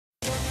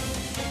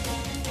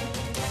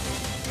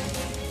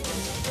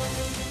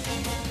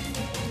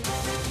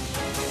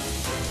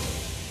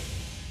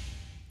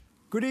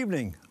Good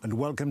evening and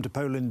welcome to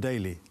Poland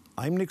Daily.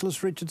 I'm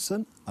Nicholas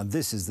Richardson and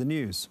this is the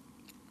news.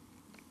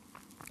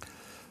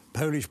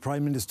 Polish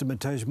Prime Minister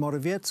Mateusz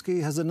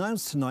Morawiecki has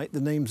announced tonight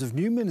the names of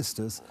new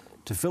ministers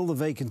to fill the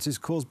vacancies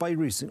caused by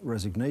recent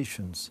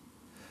resignations.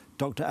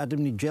 Dr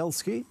Adam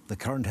Niedzielski, the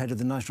current head of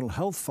the National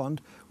Health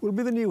Fund, will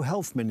be the new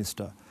health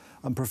minister,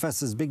 and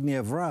Professor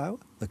Zbigniew Rau,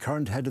 the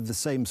current head of the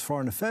Sejm's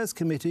Foreign Affairs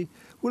Committee,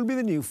 will be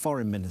the new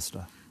foreign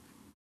minister.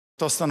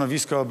 To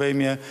stanowisko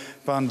obejmie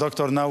pan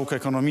doktor nauk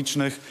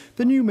ekonomicznych.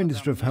 The new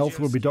Minister of Health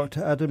will be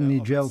Dr Adam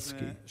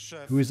Niedzielski,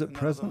 who is at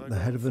present the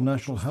head of the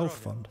National Health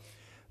Fund.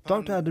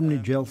 Dr Adam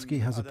Niedzielski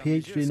has a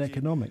PhD in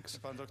economics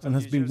and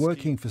has been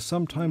working for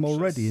some time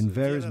already in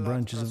various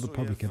branches of the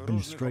public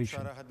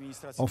administration,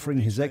 offering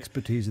his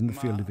expertise in the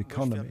field of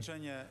economy.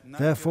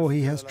 Therefore,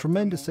 he has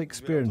tremendous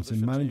experience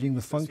in managing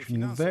the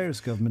functioning of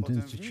various government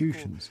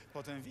institutions,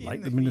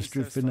 like the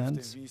Ministry of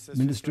Finance,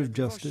 Ministry of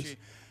Justice,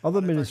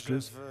 other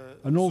ministries,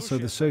 and also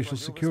the Social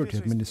Security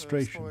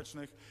Administration.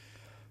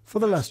 For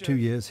the last 2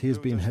 years, he has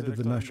been head of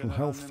the National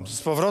Health Fund.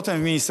 Z powrotem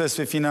w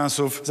Ministerstwie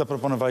Finansów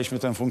zaproponowaliśmy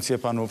tę funkcję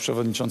panu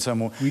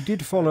przewodniczącemu. We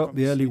did follow up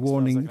the early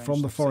warning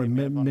from the Foreign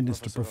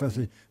Minister,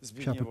 Professor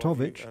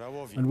Chaputowicz,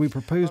 and we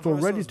proposed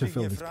already to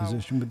fill this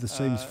position with the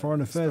Sejm's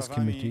Foreign Affairs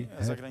Committee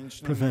head,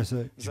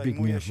 Professor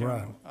Zbigniew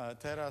Rau.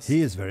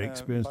 He is very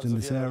experienced in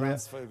this area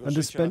and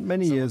has spent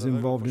many years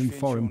involved in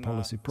foreign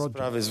policy projects.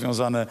 Sprawy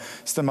związane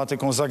z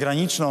tematyką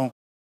zagraniczną.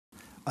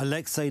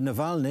 Alexey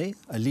Navalny,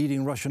 a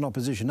leading Russian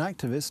opposition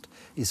activist,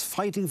 is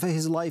fighting for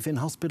his life in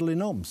hospital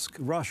in Omsk,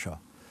 Russia.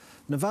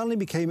 Navalny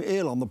became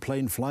ill on the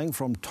plane flying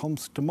from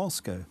Tomsk to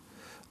Moscow.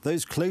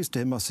 Those close to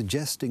him are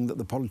suggesting that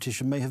the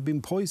politician may have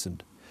been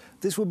poisoned.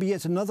 This will be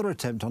yet another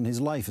attempt on his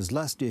life, as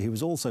last year he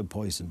was also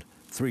poisoned.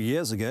 3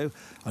 years ago,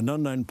 an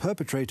unknown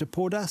perpetrator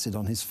poured acid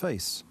on his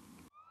face.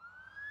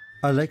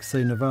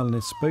 Alexey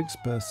Navalny's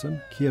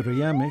spokesperson, Kira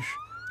Yamish,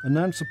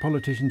 announced the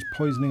politician's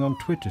poisoning on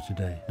Twitter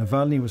today.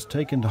 Navalny was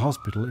taken to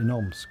hospital in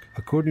Omsk.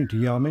 According to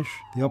Yamish,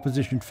 the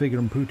opposition figure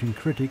and Putin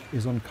critic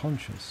is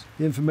unconscious.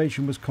 The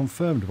information was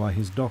confirmed by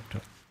his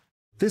doctor.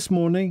 This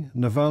morning,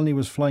 Navalny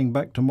was flying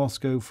back to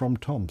Moscow from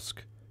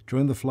Tomsk.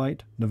 During the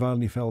flight,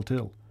 Navalny felt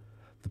ill.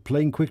 The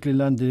plane quickly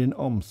landed in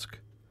Omsk.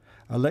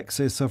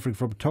 Alexei is suffering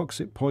from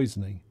toxic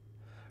poisoning.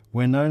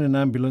 We're now in an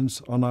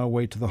ambulance on our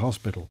way to the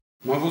hospital.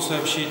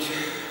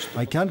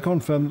 I can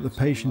confirm that the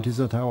patient is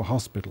at our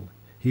hospital.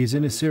 He is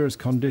in a serious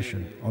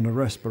condition, on a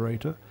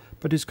respirator,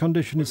 but his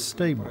condition is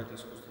stable.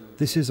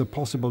 This is a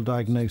possible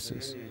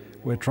diagnosis.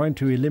 We're trying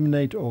to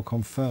eliminate or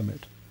confirm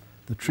it.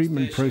 The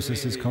treatment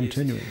process is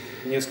continuing.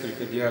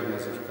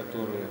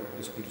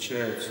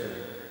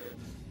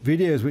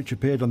 Videos which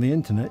appeared on the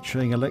internet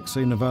showing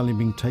Alexey Navalny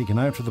being taken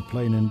out of the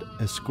plane and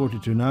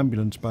escorted to an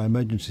ambulance by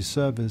emergency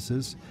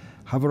services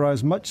have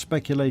aroused much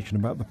speculation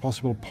about the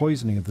possible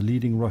poisoning of the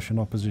leading Russian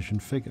opposition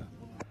figure.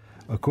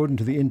 According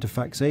to the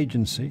Interfax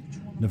agency,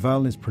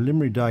 Navalny's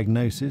preliminary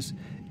diagnosis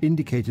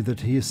indicated that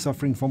he is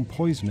suffering from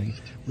poisoning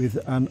with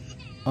an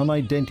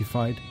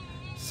unidentified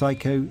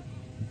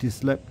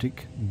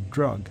psychodyspeptic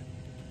drug.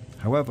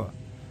 However,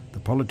 the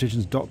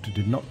politician's doctor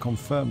did not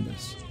confirm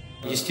this.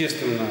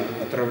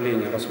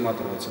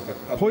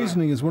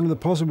 Poisoning is one of the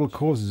possible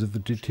causes of the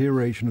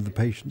deterioration of the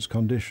patient's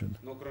condition,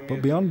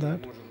 but beyond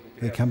that,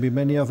 there can be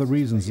many other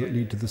reasons that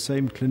lead to the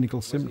same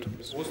clinical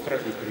symptoms.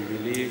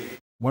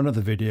 One of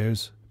the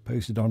videos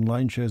posted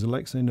online shows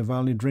Alexey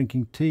Navalny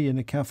drinking tea in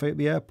a cafe at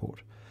the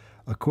airport.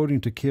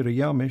 According to Kira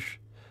Yamish,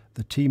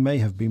 the tea may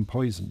have been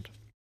poisoned.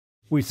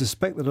 We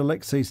suspect that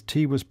Alexei's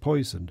tea was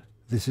poisoned.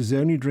 This is the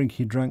only drink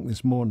he drank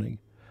this morning.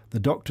 The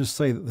doctors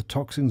say that the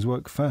toxins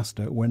work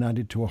faster when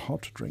added to a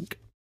hot drink.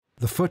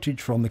 The footage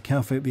from the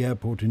cafe at the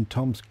airport in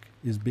Tomsk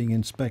is being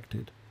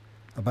inspected.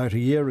 About a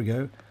year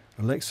ago,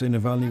 Alexey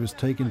Navalny was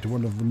taken to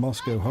one of the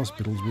Moscow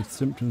hospitals with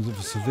symptoms of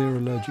a severe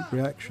allergic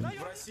reaction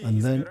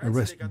and then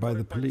arrested by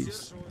the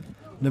police.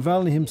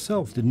 Navalny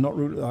himself did not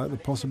rule out the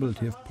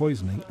possibility of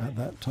poisoning at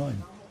that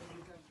time.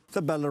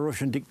 The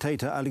Belarusian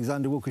dictator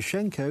Alexander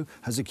Lukashenko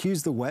has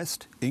accused the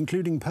West,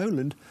 including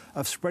Poland,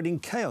 of spreading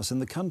chaos in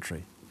the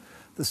country.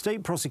 The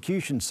state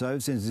prosecution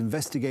service is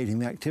investigating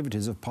the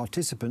activities of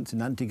participants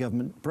in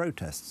anti-government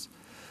protests.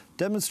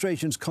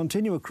 Demonstrations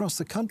continue across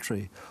the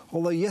country,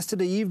 although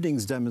yesterday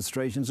evening's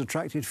demonstrations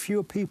attracted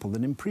fewer people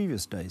than in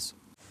previous days.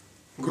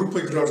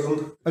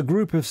 A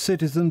group of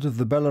citizens of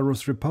the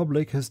Belarus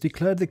Republic has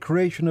declared the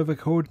creation of a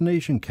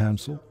coordination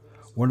council,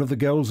 one of the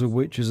goals of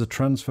which is a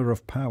transfer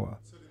of power.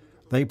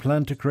 They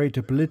plan to create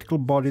a political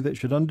body that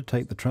should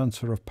undertake the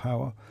transfer of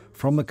power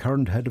from the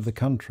current head of the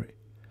country.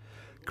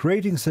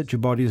 Creating such a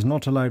body is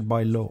not allowed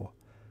by law.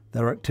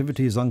 Their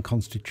activity is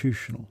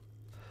unconstitutional.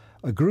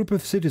 A group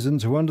of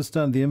citizens who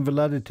understand the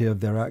invalidity of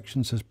their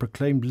actions has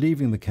proclaimed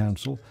leaving the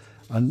council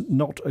and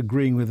not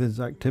agreeing with its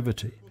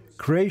activity.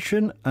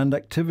 Creation and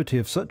activity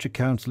of such a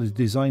council is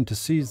designed to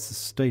seize the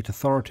state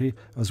authority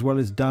as well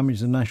as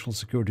damage the national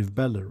security of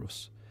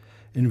Belarus.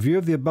 In view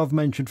of the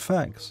above-mentioned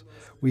facts,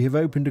 we have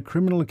opened a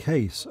criminal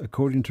case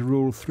according to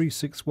Rule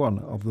 361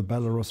 of the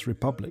Belarus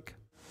Republic.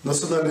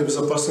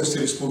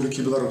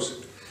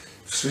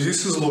 В связи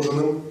с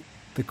изложенным,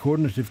 the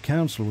Coordinative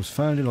Council was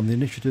founded on the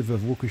initiative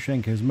of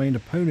Lukashenko's main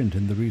opponent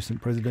in the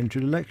recent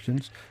presidential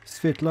elections,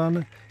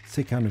 Svetlana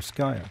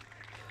Tsikhanouskaya.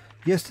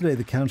 Yesterday,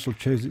 the council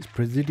chose its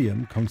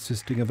presidium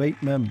consisting of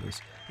 8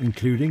 members,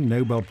 including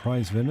Nobel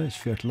Prize winner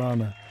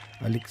Svetlana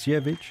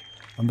Alexievich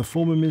and the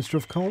former Minister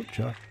of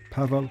Culture,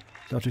 Pavel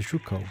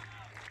Datashukov.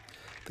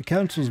 The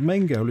council's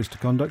main goal is to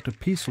conduct a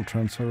peaceful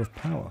transfer of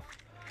power.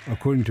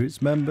 According to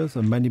its members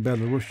and many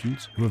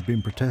Belarusians who have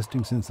been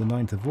protesting since the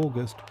 9th of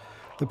August,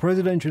 the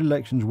presidential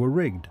elections were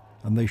rigged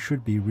and they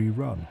should be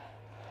rerun.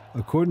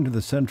 According to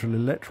the Central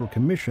Electoral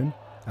Commission,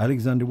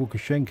 Alexander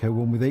Lukashenko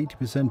won with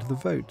 80% of the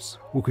votes.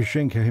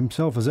 Lukashenko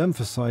himself has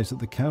emphasised that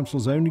the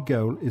council's only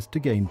goal is to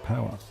gain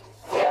power.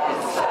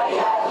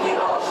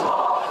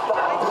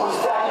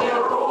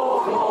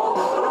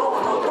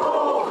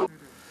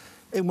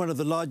 In one of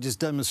the largest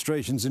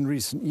demonstrations in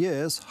recent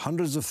years,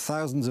 hundreds of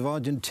thousands of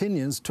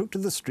Argentinians took to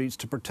the streets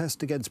to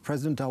protest against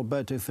President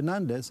Alberto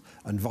Fernandez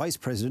and Vice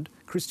President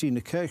Cristina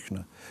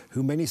Kirchner,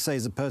 who many say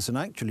is the person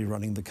actually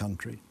running the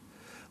country.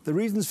 The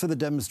reasons for the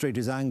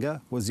demonstrators'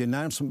 anger was the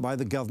announcement by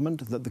the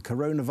government that the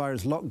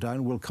coronavirus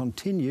lockdown will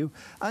continue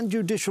and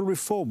judicial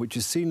reform, which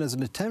is seen as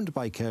an attempt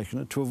by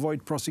Kirchner to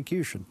avoid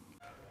prosecution.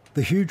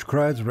 The huge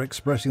crowds were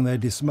expressing their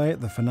dismay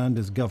at the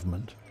Fernandez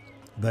government.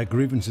 Their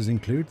grievances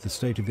include the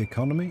state of the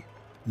economy,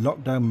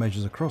 lockdown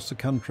measures across the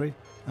country,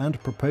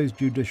 and proposed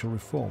judicial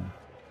reform.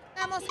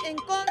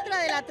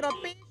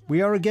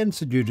 We are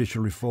against a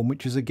judicial reform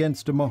which is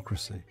against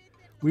democracy.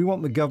 We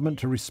want the government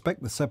to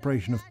respect the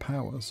separation of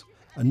powers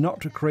and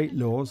not to create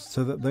laws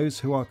so that those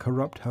who are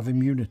corrupt have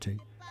immunity.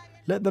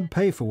 Let them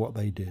pay for what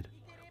they did.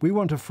 We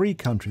want a free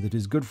country that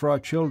is good for our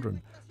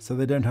children so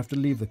they don't have to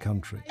leave the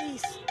country.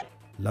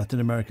 Latin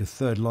America's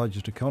third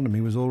largest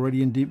economy was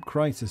already in deep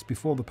crisis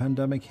before the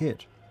pandemic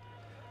hit.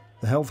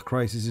 The health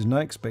crisis is now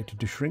expected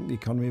to shrink the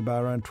economy by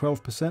around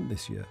 12%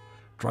 this year,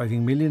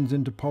 driving millions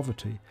into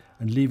poverty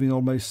and leaving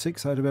almost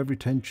 6 out of every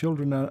 10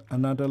 children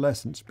and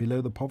adolescents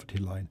below the poverty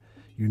line,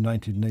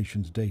 United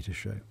Nations data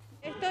show.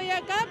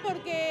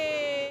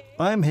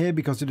 I am here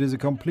because it is a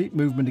complete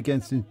movement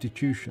against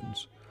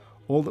institutions.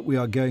 All that we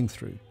are going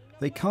through.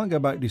 They can't go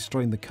about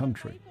destroying the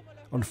country.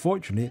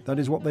 Unfortunately, that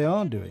is what they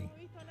are doing.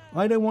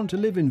 I don't want to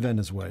live in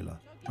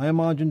Venezuela. I am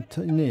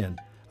Argentinian,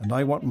 and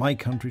I want my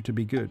country to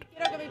be good.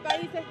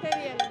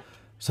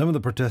 Some of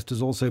the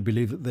protesters also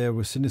believe that there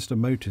were sinister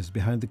motives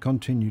behind the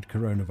continued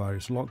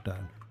coronavirus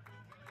lockdown.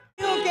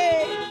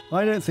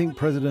 I don't think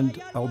President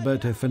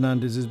Alberto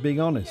Fernandez is being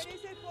honest.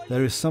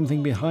 There is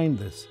something behind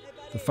this,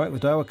 the fact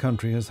that our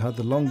country has had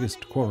the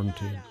longest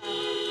quarantine.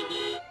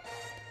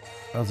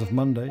 As of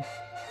Monday,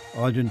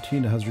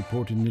 Argentina has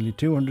reported nearly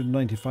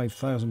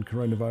 295,000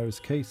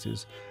 coronavirus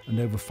cases and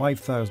over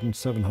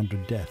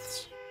 5,700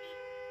 deaths.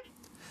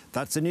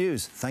 That's the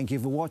news. Thank you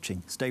for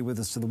watching. Stay with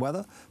us to the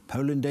weather,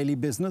 Poland Daily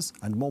Business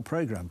and more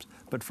programmes.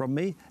 But from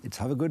me, it's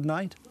have a good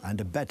night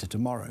and a better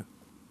tomorrow.